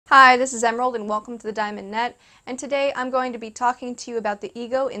Hi, this is Emerald and welcome to the Diamond Net, and today I'm going to be talking to you about the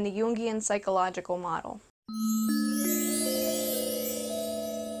ego in the Jungian psychological model.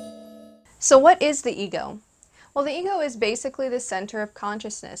 So what is the ego? Well, the ego is basically the center of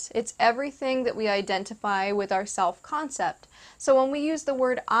consciousness. It's everything that we identify with our self-concept. So when we use the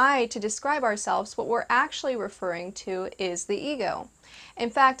word I to describe ourselves, what we're actually referring to is the ego. In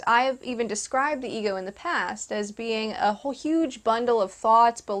fact, I have even described the ego in the past as being a whole huge bundle of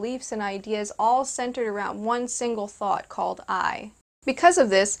thoughts, beliefs, and ideas all centered around one single thought called I. Because of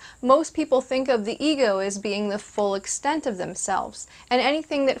this, most people think of the ego as being the full extent of themselves, and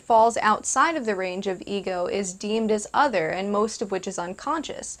anything that falls outside of the range of ego is deemed as other, and most of which is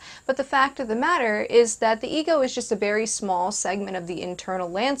unconscious. But the fact of the matter is that the ego is just a very small segment of the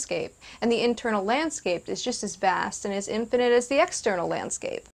internal landscape, and the internal landscape is just as vast and as infinite as the external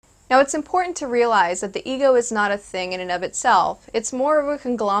landscape. Now, it's important to realize that the ego is not a thing in and of itself. It's more of a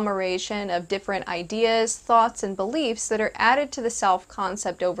conglomeration of different ideas, thoughts, and beliefs that are added to the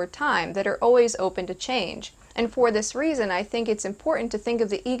self-concept over time that are always open to change. And for this reason, I think it's important to think of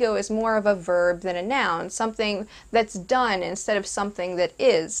the ego as more of a verb than a noun, something that's done instead of something that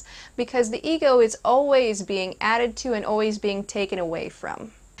is, because the ego is always being added to and always being taken away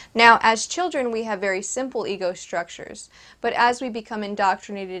from. Now, as children, we have very simple ego structures, but as we become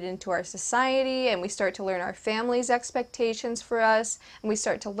indoctrinated into our society and we start to learn our family's expectations for us, and we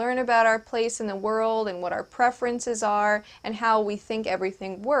start to learn about our place in the world and what our preferences are and how we think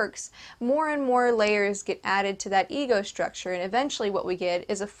everything works, more and more layers get added to that ego structure, and eventually what we get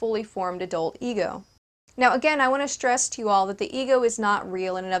is a fully formed adult ego. Now again, I want to stress to you all that the ego is not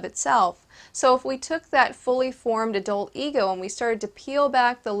real in and of itself. So if we took that fully formed adult ego and we started to peel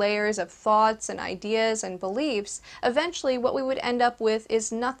back the layers of thoughts and ideas and beliefs, eventually what we would end up with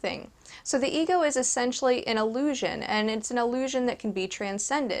is nothing. So the ego is essentially an illusion, and it's an illusion that can be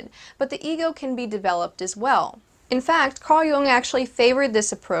transcended, but the ego can be developed as well. In fact, Carl Jung actually favored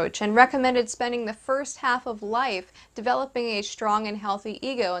this approach and recommended spending the first half of life developing a strong and healthy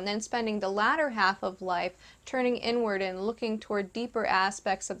ego, and then spending the latter half of life turning inward and looking toward deeper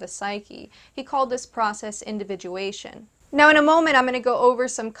aspects of the psyche. He called this process individuation. Now in a moment I'm going to go over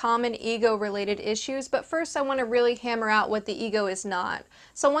some common ego-related issues, but first I want to really hammer out what the ego is not.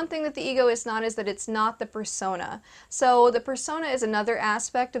 So one thing that the ego is not is that it's not the persona. So the persona is another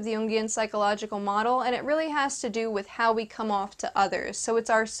aspect of the Jungian psychological model, and it really has to do with how we come off to others. So it's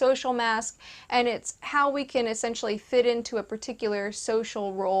our social mask, and it's how we can essentially fit into a particular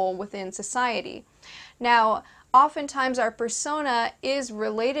social role within society. Now, oftentimes our persona is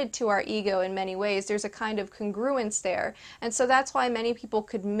related to our ego in many ways. There's a kind of congruence there, and so that's why many people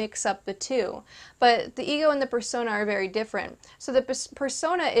could mix up the two. But the ego and the persona are very different. So the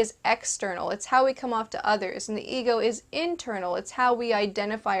persona is external, it's how we come off to others, and the ego is internal, it's how we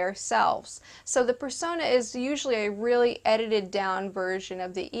identify ourselves. So the persona is usually a really edited down version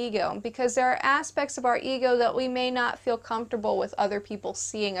of the ego, because there are aspects of our ego that we may not feel comfortable with other people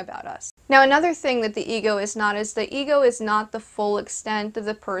seeing about us. Now another thing that the ego is not is the ego is not the full extent of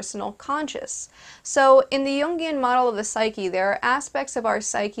the personal conscious. So in the Jungian model of the psyche, there are aspects of our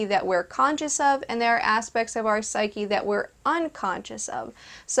psyche that we're conscious of, and there are aspects of our psyche that we're unconscious of.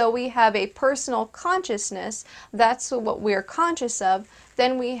 So we have a personal consciousness, that's what we're conscious of,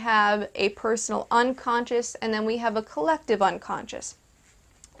 then we have a personal unconscious, and then we have a collective unconscious.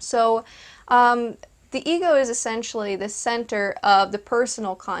 So the ego is essentially the center of the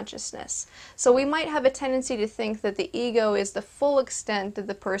personal consciousness. So we might have a tendency to think that the ego is the full extent of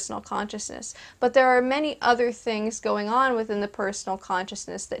the personal consciousness, but there are many other things going on within the personal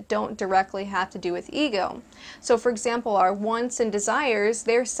consciousness that don't directly have to do with ego. So for example, our wants and desires,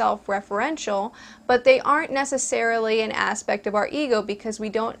 they're self-referential, but they aren't necessarily an aspect of our ego because we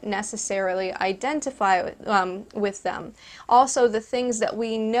don't necessarily identify with them. Also, the things that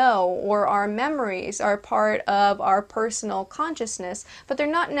we know or our memories are part of our personal consciousness, but they're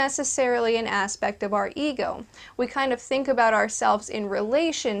not necessarily an aspect of our ego. We kind of think about ourselves in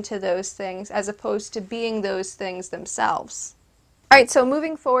relation to those things as opposed to being those things themselves. Alright, so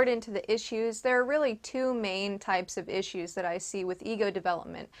moving forward into the issues, there are really two main types of issues that I see with ego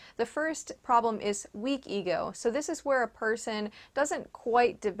development. The first problem is weak ego. So this is where a person doesn't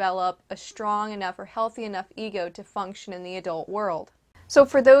quite develop a strong enough or healthy enough ego to function in the adult world. So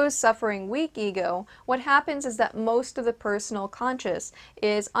for those suffering weak ego, what happens is that most of the personal conscious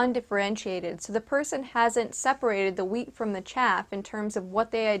is undifferentiated. So the person hasn't separated the wheat from the chaff in terms of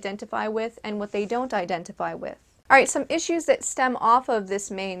what they identify with and what they don't identify with. Alright, some issues that stem off of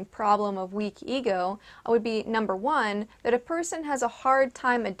this main problem of weak ego would be, number one, that a person has a hard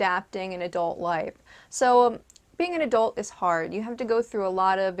time adapting in adult life. So being an adult is hard. You have to go through a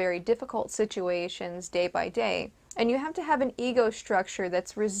lot of very difficult situations day by day. And you have to have an ego structure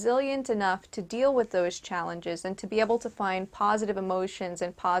that's resilient enough to deal with those challenges and to be able to find positive emotions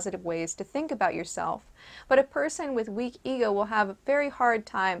and positive ways to think about yourself. But a person with weak ego will have a very hard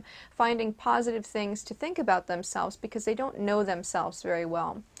time finding positive things to think about themselves because they don't know themselves very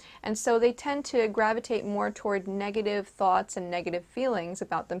well. And so they tend to gravitate more toward negative thoughts and negative feelings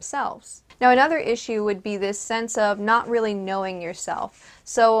about themselves. Now, another issue would be this sense of not really knowing yourself.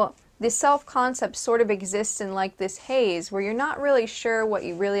 So the self-concept sort of exists in like this haze where you're not really sure what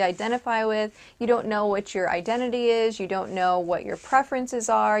you really identify with, you don't know what your identity is, you don't know what your preferences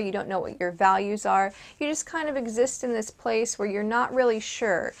are, you don't know what your values are, you just kind of exist in this place where you're not really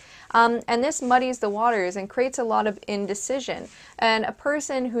sure. And this muddies the waters and creates a lot of indecision. And a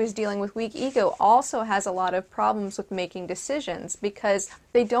person who is dealing with weak ego also has a lot of problems with making decisions because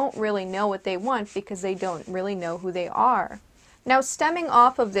they don't really know what they want because they don't really know who they are. Now, stemming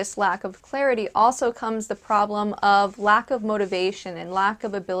off of this lack of clarity also comes the problem of lack of motivation and lack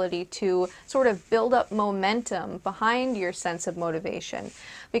of ability to sort of build up momentum behind your sense of motivation.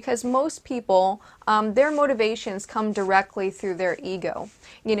 Because most people, their motivations come directly through their ego.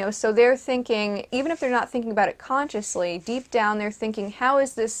 So they're thinking, even if they're not thinking about it consciously, deep down they're thinking, how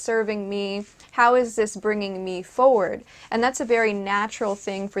is this serving me? How is this bringing me forward? And that's a very natural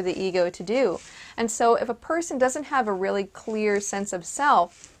thing for the ego to do. And so if a person doesn't have a really clear sense of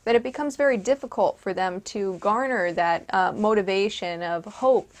self, then it becomes very difficult for them to garner that motivation of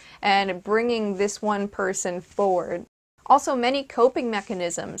hope and bringing this one person forward. Also, many coping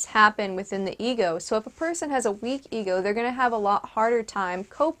mechanisms happen within the ego. So if a person has a weak ego, they're going to have a lot harder time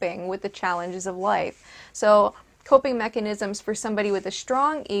coping with the challenges of life. So coping mechanisms for somebody with a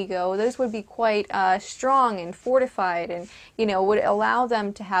strong ego, those would be quite strong and fortified and, would allow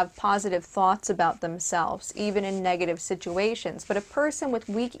them to have positive thoughts about themselves, even in negative situations. But a person with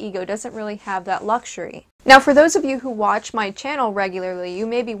weak ego doesn't really have that luxury. Now, for those of you who watch my channel regularly, you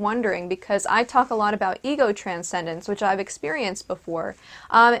may be wondering, because I talk a lot about ego transcendence, which I've experienced before,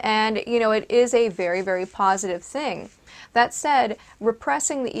 and, it is a very, very positive thing. That said,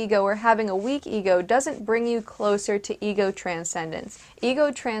 repressing the ego or having a weak ego doesn't bring you closer to ego transcendence.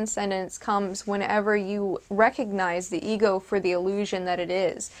 Ego transcendence comes whenever you recognize the ego for the illusion that it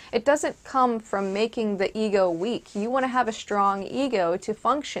is. It doesn't come from making the ego weak. You want to have a strong ego to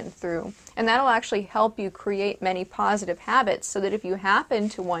function through, and that'll actually help you create many positive habits so that if you happen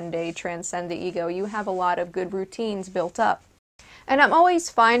to one day transcend the ego, you have a lot of good routines built up. And I'm always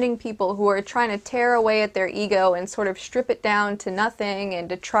finding people who are trying to tear away at their ego and sort of strip it down to nothing and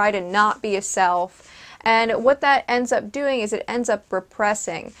to try to not be a self. And what that ends up doing is it ends up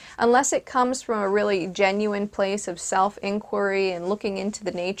repressing. Unless it comes from a really genuine place of self-inquiry and looking into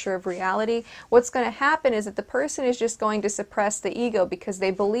the nature of reality, what's going to happen is that the person is just going to suppress the ego because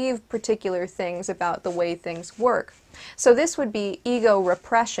they believe particular things about the way things work. So this would be ego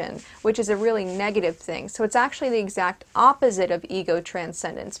repression, which is a really negative thing. So it's actually the exact opposite of ego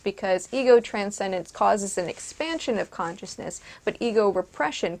transcendence, because ego transcendence causes an expansion of consciousness, but ego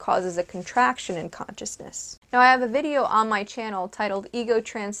repression causes a contraction in consciousness. Now, I have a video on my channel titled Ego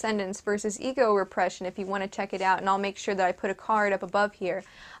Transcendence versus Ego Repression if you want to check it out, and I'll make sure that I put a card up above here.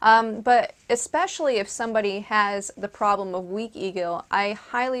 But especially if somebody has the problem of weak ego, I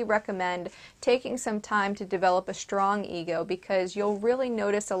highly recommend taking some time to develop a strong ego, because you'll really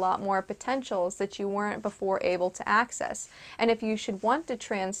notice a lot more potentials that you weren't before able to access. And if you should want to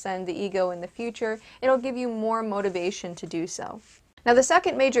transcend the ego in the future, it'll give you more motivation to do so. Now, the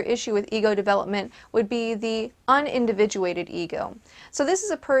second major issue with ego development would be the unindividuated ego. So this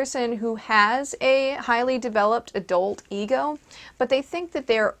is a person who has a highly developed adult ego, but they think that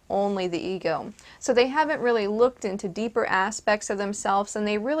they're only the ego. So they haven't really looked into deeper aspects of themselves, and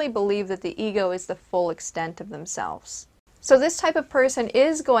they really believe that the ego is the full extent of themselves. So this type of person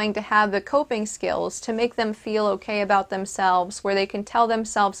is going to have the coping skills to make them feel okay about themselves, where they can tell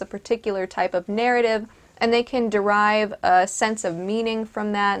themselves a particular type of narrative, and they can derive a sense of meaning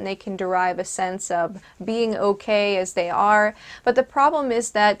from that, and they can derive a sense of being okay as they are. But the problem is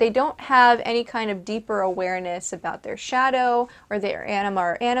that they don't have any kind of deeper awareness about their shadow, or their anima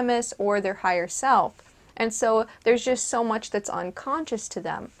or animus, or their higher self. And so there's just so much that's unconscious to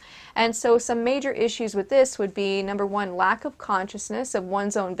them. And so some major issues with this would be, number one, lack of consciousness of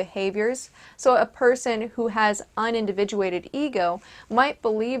one's own behaviors. So a person who has unindividuated ego might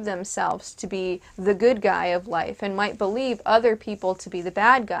believe themselves to be the good guy of life and might believe other people to be the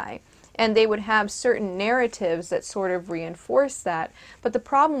bad guy. And they would have certain narratives that sort of reinforce that. But the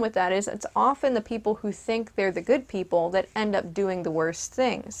problem with that is it's often the people who think they're the good people that end up doing the worst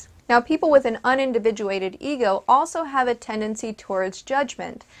things. Now, people with an unindividuated ego also have a tendency towards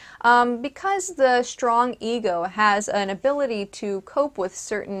judgment. Because the strong ego has an ability to cope with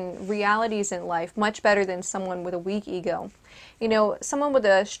certain realities in life much better than someone with a weak ego. You know, someone with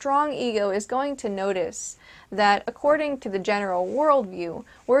a strong ego is going to notice that according to the general worldview,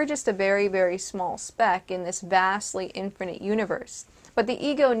 we're just a very, very small speck in this vastly infinite universe. But the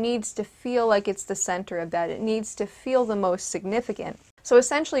ego needs to feel like it's the center of that. It needs to feel the most significant. So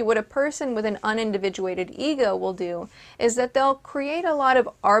essentially what a person with an unindividuated ego will do is that they'll create a lot of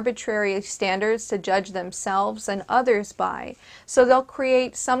arbitrary standards to judge themselves and others by. So they'll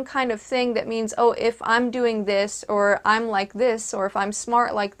create some kind of thing that means, oh, if I'm doing this, or I'm like this, or if I'm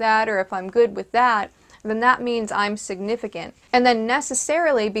smart like that, or if I'm good with that, then that means I'm significant. And then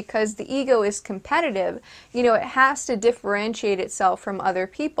necessarily, because the ego is competitive, you know, it has to differentiate itself from other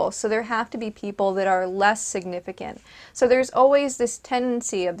people. So there have to be people that are less significant. So there's always this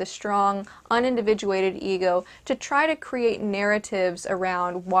tendency of the strong, unindividuated ego to try to create narratives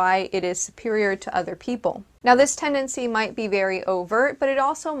around why it is superior to other people. Now, this tendency might be very overt, but it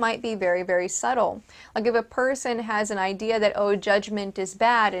also might be very, very subtle. Like if a person has an idea that, oh, judgment is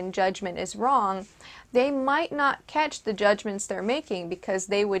bad and judgment is wrong, they might not catch the judgments they're making because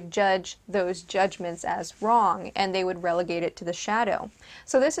they would judge those judgments as wrong and they would relegate it to the shadow.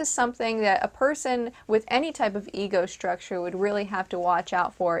 So this is something that a person with any type of ego structure would really have to watch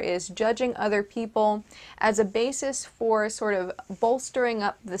out for, is judging other people as a basis for sort of bolstering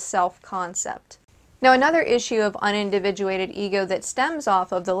up the self-concept. Now, another issue of unindividuated ego that stems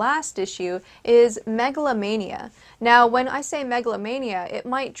off of the last issue is megalomania. Now, when I say megalomania, it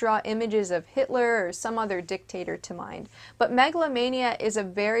might draw images of Hitler or some other dictator to mind. But megalomania is a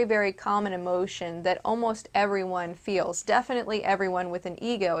very, very common emotion that almost everyone feels. Definitely everyone with an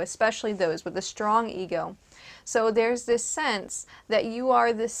ego, especially those with a strong ego. So there's this sense that you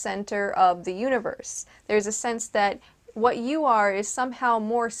are the center of the universe. There's a sense that what you are is somehow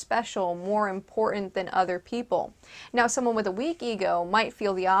more special, more important than other people. Now, someone with a weak ego might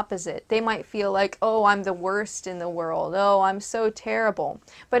feel the opposite. They might feel like, oh, I'm the worst in the world. Oh, I'm so terrible.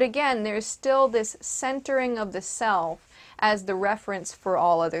 But again, there's still this centering of the self as the reference for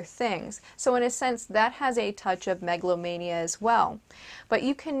all other things. So in a sense, that has a touch of megalomania as well. But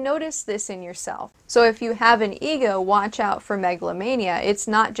you can notice this in yourself. So if you have an ego, watch out for megalomania. It's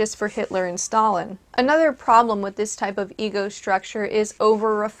not just for Hitler and Stalin. Another problem with this type of ego structure is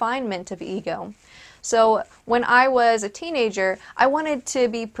over-refinement of ego. So when I was a teenager, I wanted to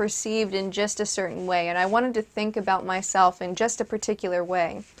be perceived in just a certain way, and I wanted to think about myself in just a particular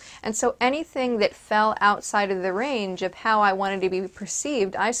way. And so anything that fell outside of the range of how I wanted to be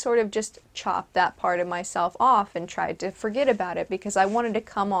perceived, I sort of just chopped that part of myself off and tried to forget about it because I wanted to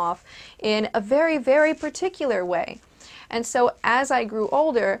come off in a very, very particular way. And so as I grew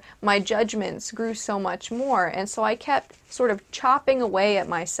older, my judgments grew so much more, and so I kept sort of chopping away at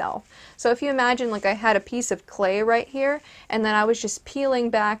myself. So if you imagine like I had a piece of clay right here, and then I was just peeling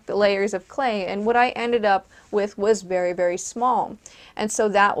back the layers of clay, and what I ended up with was very, very small. And so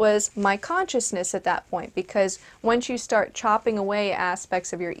that was my consciousness at that point, because once you start chopping away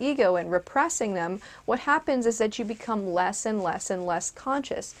aspects of your ego and repressing them, what happens is that you become less and less and less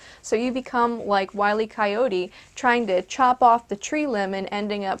conscious. So you become like Wile E. Coyote trying to chop off the tree limb and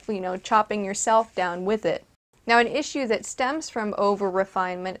ending up, you know, chopping yourself down with it. Now, an issue that stems from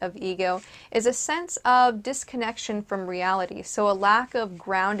over-refinement of ego is a sense of disconnection from reality, so a lack of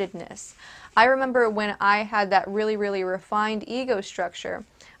groundedness. I remember when I had that really, really refined ego structure,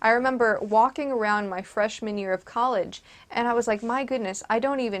 I remember walking around my freshman year of college, and I was like, my goodness, I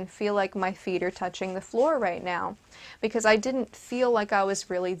don't even feel like my feet are touching the floor right now, because I didn't feel like I was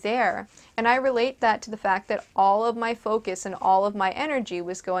really there. And I relate that to the fact that all of my focus and all of my energy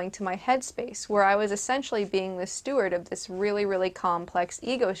was going to my headspace, where I was essentially being the steward of this really, really complex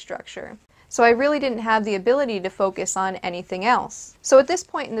ego structure. So I really didn't have the ability to focus on anything else. So at this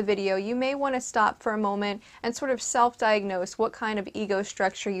point in the video, you may want to stop for a moment and sort of self-diagnose what kind of ego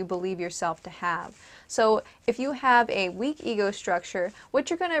structure you believe yourself to have. So if you have a weak ego structure, what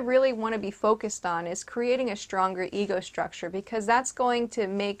you're going to really want to be focused on is creating a stronger ego structure, because that's going to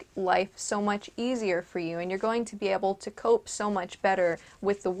make life so much easier for you, and you're going to be able to cope so much better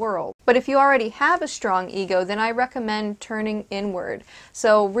with the world. But if you already have a strong ego, then I recommend turning inward.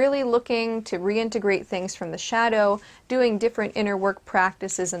 So really looking to reintegrate things from the shadow, doing different inner work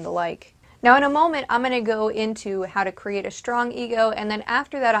practices and the like. Now in a moment, I'm going to go into how to create a strong ego, and then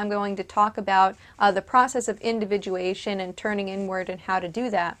after that I'm going to talk about the process of individuation and turning inward and how to do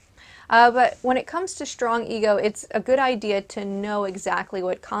that. But when it comes to strong ego, it's a good idea to know exactly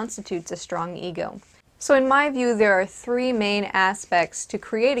what constitutes a strong ego. So in my view, there are three main aspects to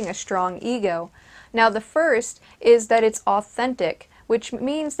creating a strong ego. Now the first is that it's authentic, which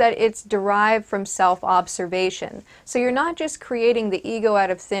means that it's derived from self-observation. So you're not just creating the ego out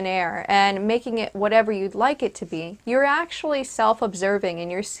of thin air and making it whatever you'd like it to be. You're actually self-observing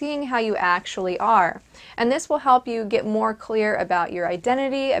and you're seeing how you actually are. And this will help you get more clear about your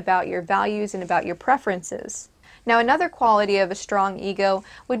identity, about your values, and about your preferences. Now, another quality of a strong ego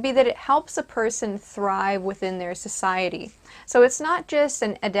would be that it helps a person thrive within their society. So it's not just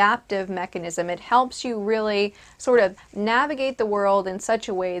an adaptive mechanism, it helps you really sort of navigate the world in such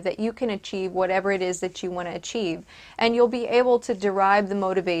a way that you can achieve whatever it is that you want to achieve, and you'll be able to derive the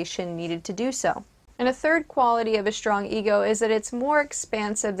motivation needed to do so. And a third quality of a strong ego is that it's more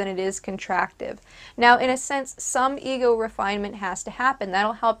expansive than it is contractive. Now, in a sense, some ego refinement has to happen.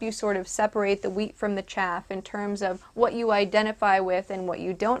 That'll help you sort of separate the wheat from the chaff in terms of what you identify with and what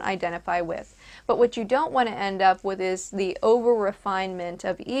you don't identify with. But what you don't want to end up with is the over-refinement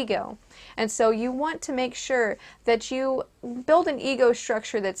of ego. And so you want to make sure that you build an ego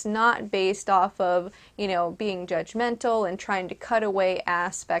structure that's not based off of, being judgmental and trying to cut away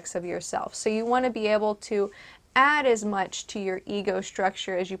aspects of yourself. So you want to be able to add as much to your ego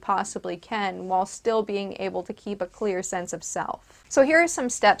structure as you possibly can while still being able to keep a clear sense of self. So here are some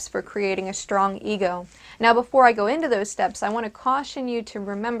steps for creating a strong ego. Now before I go into those steps, I want to caution you to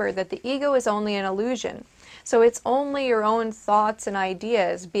remember that the ego is only an illusion. So it's only your own thoughts and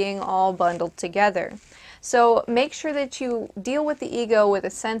ideas being all bundled together. So make sure that you deal with the ego with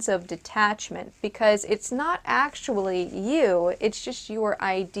a sense of detachment, because it's not actually you, it's just your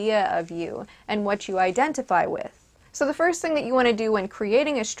idea of you and what you identify with. So the first thing that you want to do when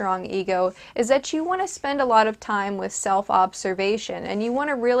creating a strong ego is that you want to spend a lot of time with self-observation, and you want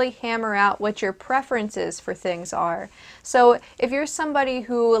to really hammer out what your preferences for things are. So if you're somebody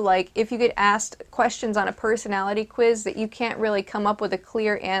who, if you get asked questions on a personality quiz that you can't really come up with a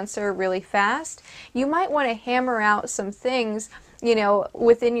clear answer really fast, you might want to hammer out some things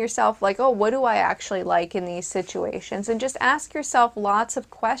within yourself, like, oh, what do I actually like in these situations? And just ask yourself lots of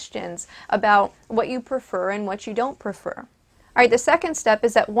questions about what you prefer and what you don't prefer. All right, the second step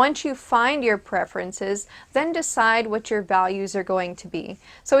is that once you find your preferences, then decide what your values are going to be.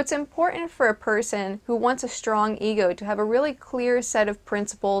 So it's important for a person who wants a strong ego to have a really clear set of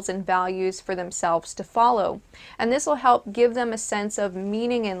principles and values for themselves to follow. And this will help give them a sense of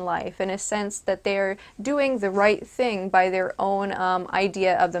meaning in life and a sense that they're doing the right thing by their own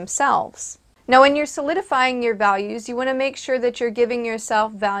idea of themselves. Now, when you're solidifying your values, you want to make sure that you're giving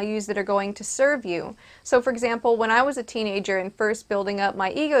yourself values that are going to serve you. So, for example, when I was a teenager and first building up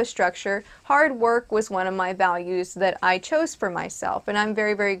my ego structure, hard work was one of my values that I chose for myself. And I'm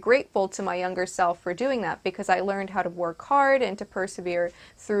very, very grateful to my younger self for doing that, because I learned how to work hard and to persevere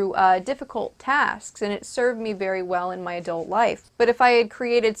through difficult tasks, and it served me very well in my adult life. But if I had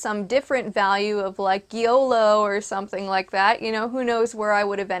created some different value of like YOLO or something like that, who knows where I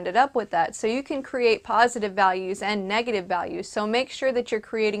would have ended up with that. So you can create positive values and negative values, so make sure that you're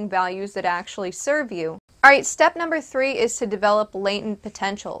creating values that actually serve you. Alright, step number 3 is to develop latent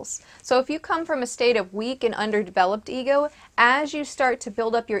potentials. So if you come from a state of weak and underdeveloped ego, as you start to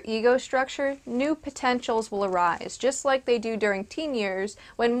build up your ego structure, new potentials will arise, just like they do during teen years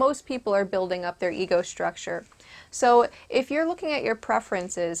when most people are building up their ego structure. So if you're looking at your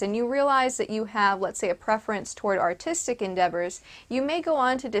preferences and you realize that you have, let's say, a preference toward artistic endeavors, you may go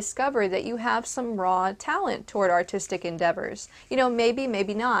on to discover that you have some raw talent toward artistic endeavors. Maybe,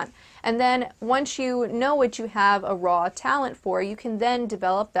 maybe not. And then once you know what you have a raw talent for, you can then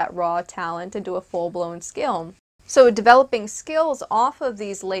develop that raw talent into a full-blown skill. So developing skills off of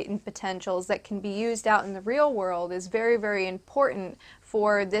these latent potentials that can be used out in the real world is very, very important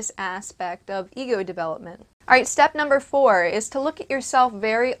for this aspect of ego development. Alright, step number 4 is to look at yourself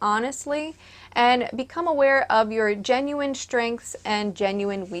very honestly and become aware of your genuine strengths and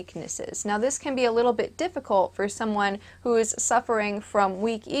genuine weaknesses. Now this can be a little bit difficult for someone who is suffering from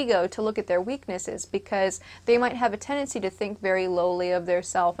weak ego to look at their weaknesses, because they might have a tendency to think very lowly of their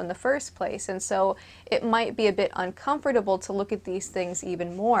self in the first place, and so it might be a bit uncomfortable to look at these things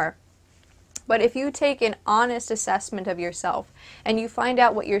even more. But if you take an honest assessment of yourself and you find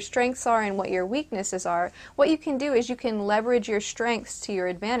out what your strengths are and what your weaknesses are, what you can do is you can leverage your strengths to your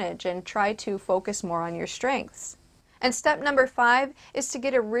advantage and try to focus more on your strengths. And step number 5 is to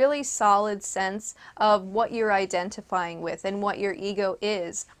get a really solid sense of what you're identifying with and what your ego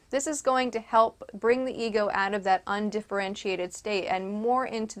is. This is going to help bring the ego out of that undifferentiated state and more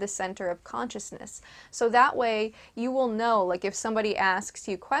into the center of consciousness. So that way you will know, like if somebody asks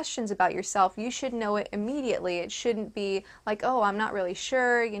you questions about yourself, you should know it immediately. It shouldn't be like, oh, I'm not really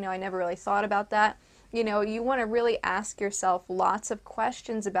sure, I never really thought about that. you want to really ask yourself lots of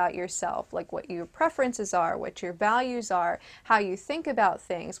questions about yourself, like what your preferences are, what your values are, how you think about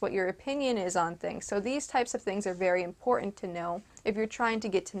things, what your opinion is on things. So these types of things are very important to know if you're trying to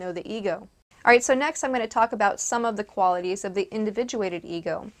get to know the ego. Alright, so next I'm going to talk about some of the qualities of the individuated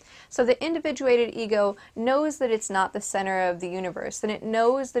ego. So the individuated ego knows that it's not the center of the universe, and it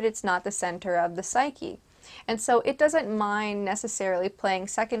knows that it's not the center of the psyche. And so it doesn't mind necessarily playing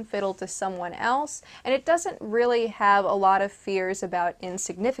second fiddle to someone else, and it doesn't really have a lot of fears about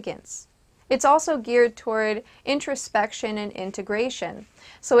insignificance. It's also geared toward introspection and integration.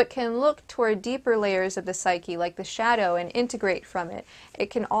 So it can look toward deeper layers of the psyche, like the shadow, and integrate from it. It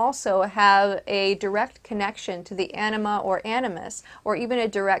can also have a direct connection to the anima or animus, or even a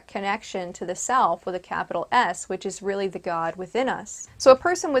direct connection to the self with a capital S, which is really the God within us. So a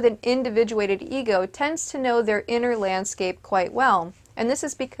person with an individuated ego tends to know their inner landscape quite well. And this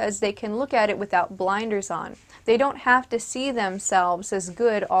is because they can look at it without blinders on. They don't have to see themselves as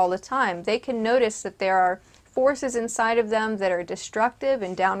good all the time. They can notice that there are forces inside of them that are destructive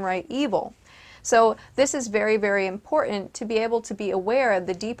and downright evil. So this is very, very important to be able to be aware of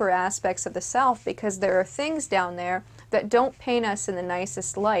the deeper aspects of the self, because there are things down there that don't paint us in the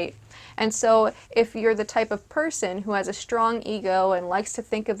nicest light. And so if you're the type of person who has a strong ego and likes to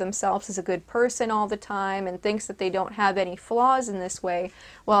think of themselves as a good person all the time and thinks that they don't have any flaws in this way,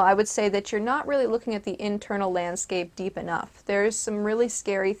 well, I would say that you're not really looking at the internal landscape deep enough. There's some really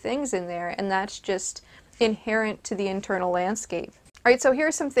scary things in there, and that's just inherent to the internal landscape. Alright, so here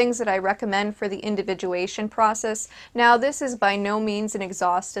are some things that I recommend for the individuation process. Now, this is by no means an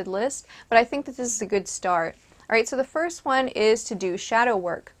exhausted list, but I think that this is a good start. Alright, so the first one is to do shadow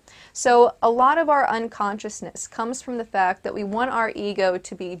work. So a lot of our unconsciousness comes from the fact that we want our ego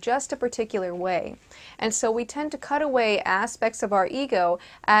to be just a particular way. And so we tend to cut away aspects of our ego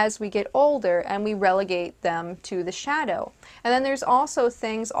as we get older, and we relegate them to the shadow. And then there's also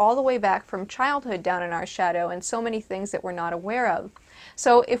things all the way back from childhood down in our shadow, and so many things that we're not aware of.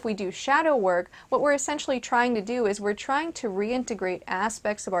 So if we do shadow work, what we're essentially trying to do is we're trying to reintegrate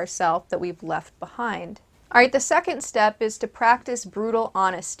aspects of ourself that we've left behind. Alright, the second step is to practice brutal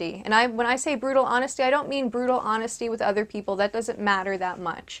honesty. And when I say brutal honesty, I don't mean brutal honesty with other people. That doesn't matter that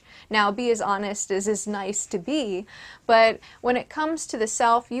much. Now, be as honest as is nice to be, but when it comes to the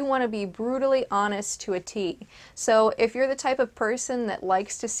self, you want to be brutally honest to a T. So if you're the type of person that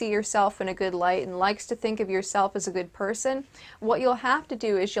likes to see yourself in a good light and likes to think of yourself as a good person, what you'll have to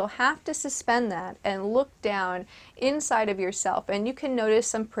do is you'll have to suspend that and look down inside of yourself, and you can notice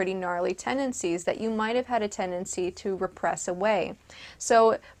some pretty gnarly tendencies that you might have had a tendency to repress away.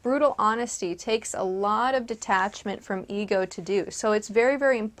 So brutal honesty takes a lot of detachment from ego to do. So it's very,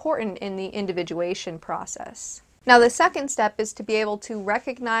 very important in the individuation process. Now, the second step is to be able to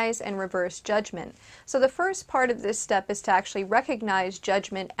recognize and reverse judgment. So the first part of this step is to actually recognize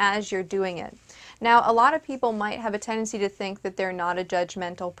judgment as you're doing it. Now, a lot of people might have a tendency to think that they're not a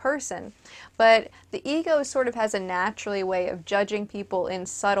judgmental person, but the ego sort of has a naturally way of judging people in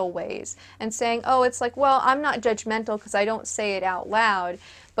subtle ways and saying, oh, it's like, well, I'm not judgmental because I don't say it out loud,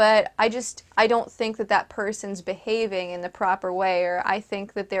 but I don't think that that person's behaving in the proper way, or I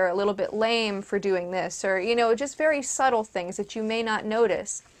think that they're a little bit lame for doing this, or, just very subtle things that you may not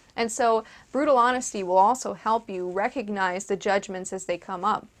notice. And so brutal honesty will also help you recognize the judgments as they come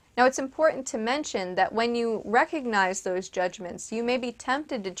up. Now, it's important to mention that when you recognize those judgments, you may be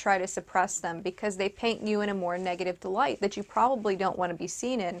tempted to try to suppress them because they paint you in a more negative light that you probably don't want to be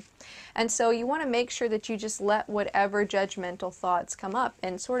seen in. And so you want to make sure that you just let whatever judgmental thoughts come up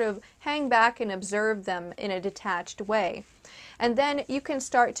and sort of hang back and observe them in a detached way. And then you can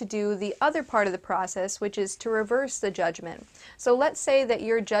start to do the other part of the process, which is to reverse the judgment. So let's say that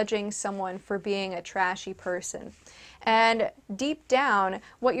you're judging someone for being a trashy person. And deep down,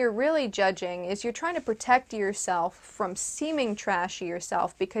 what you're really judging is you're trying to protect yourself from seeming trashy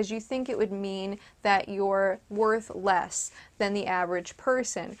yourself because you think it would mean that you're worth less than the average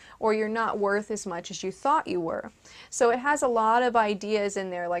person, or you're not worth as much as you thought you were. So it has a lot of ideas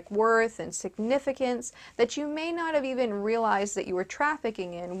in there like worth and significance that you may not have even realized that you were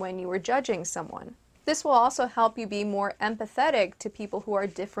trafficking in when you were judging someone. This will also help you be more empathetic to people who are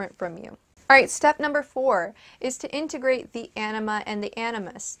different from you. Alright, step number 4 is to integrate the anima and the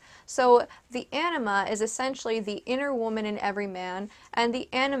animus. So the anima is essentially the inner woman in every man, and the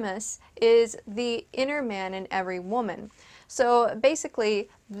animus is the inner man in every woman. So basically,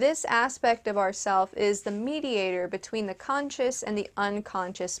 this aspect of ourself is the mediator between the conscious and the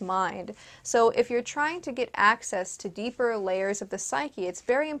unconscious mind. So if you're trying to get access to deeper layers of the psyche, it's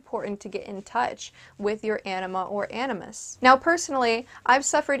very important to get in touch with your anima or animus. Now personally, I've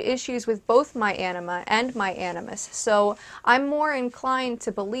suffered issues with both my anima and my animus, so I'm more inclined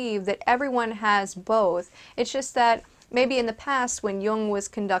to believe that everyone has both. It's just that maybe in the past, when Jung was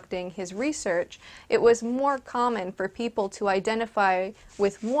conducting his research, it was more common for people to identify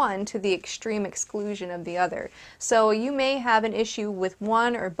with one to the extreme exclusion of the other. So you may have an issue with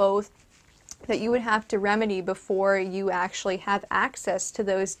one or both that you would have to remedy before you actually have access to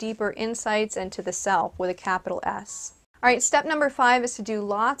those deeper insights and to the self with a capital S. Alright, step number 5 is to do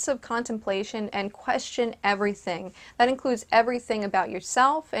lots of contemplation and question everything. That includes everything about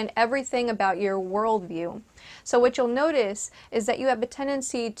yourself and everything about your worldview. So what you'll notice is that you have a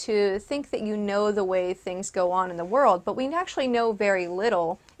tendency to think that you know the way things go on in the world, but we actually know very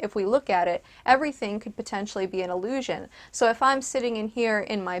little. If we look at it, everything could potentially be an illusion. So if I'm sitting in here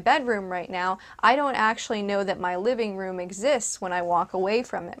in my bedroom right now, I don't actually know that my living room exists when I walk away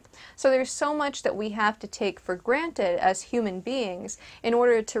from it. So there's so much that we have to take for granted as human beings in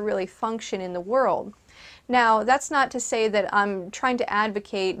order to really function in the world. Now, that's not to say that I'm trying to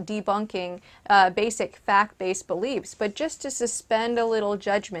advocate debunking basic fact-based beliefs, but just to suspend a little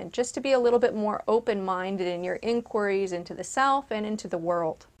judgment, just to be a little bit more open-minded in your inquiries into the self and into the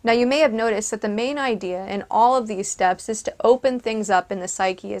world. Now, you may have noticed that the main idea in all of these steps is to open things up in the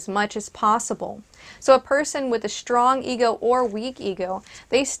psyche as much as possible. So a person with a strong ego or weak ego,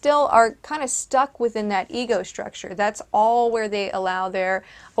 they still are kind of stuck within that ego structure. That's all where they allow their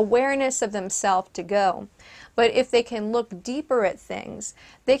awareness of themselves to go. But if they can look deeper at things,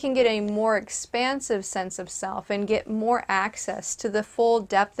 they can get a more expansive sense of self and get more access to the full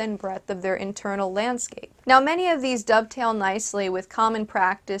depth and breadth of their internal landscape. Now, many of these dovetail nicely with common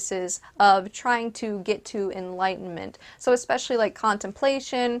practices of trying to get to enlightenment. So especially like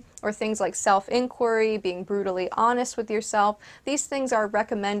contemplation or things like self-inquiry, being brutally honest with yourself, these things are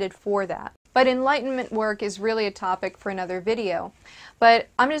recommended for that. But enlightenment work is really a topic for another video. But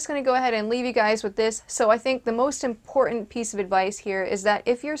I'm just going to go ahead and leave you guys with this. So I think the most important piece of advice here is that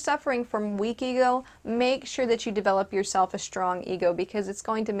if you're suffering from weak ego, make sure that you develop yourself a strong ego, because it's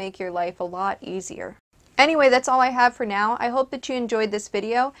going to make your life a lot easier. Anyway, that's all I have for now. I hope that you enjoyed this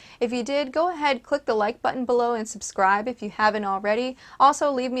video. If you did, go ahead, click the like button below and subscribe if you haven't already.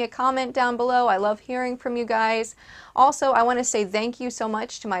 Also, leave me a comment down below. I love hearing from you guys. Also, I want to say thank you so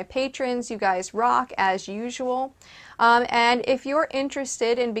much to my patrons. You guys rock as usual. And if you're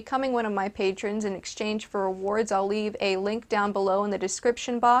interested in becoming one of my patrons in exchange for rewards, I'll leave a link down below in the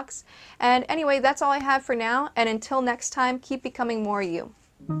description box. And anyway, that's all I have for now. And until next time, keep becoming more you.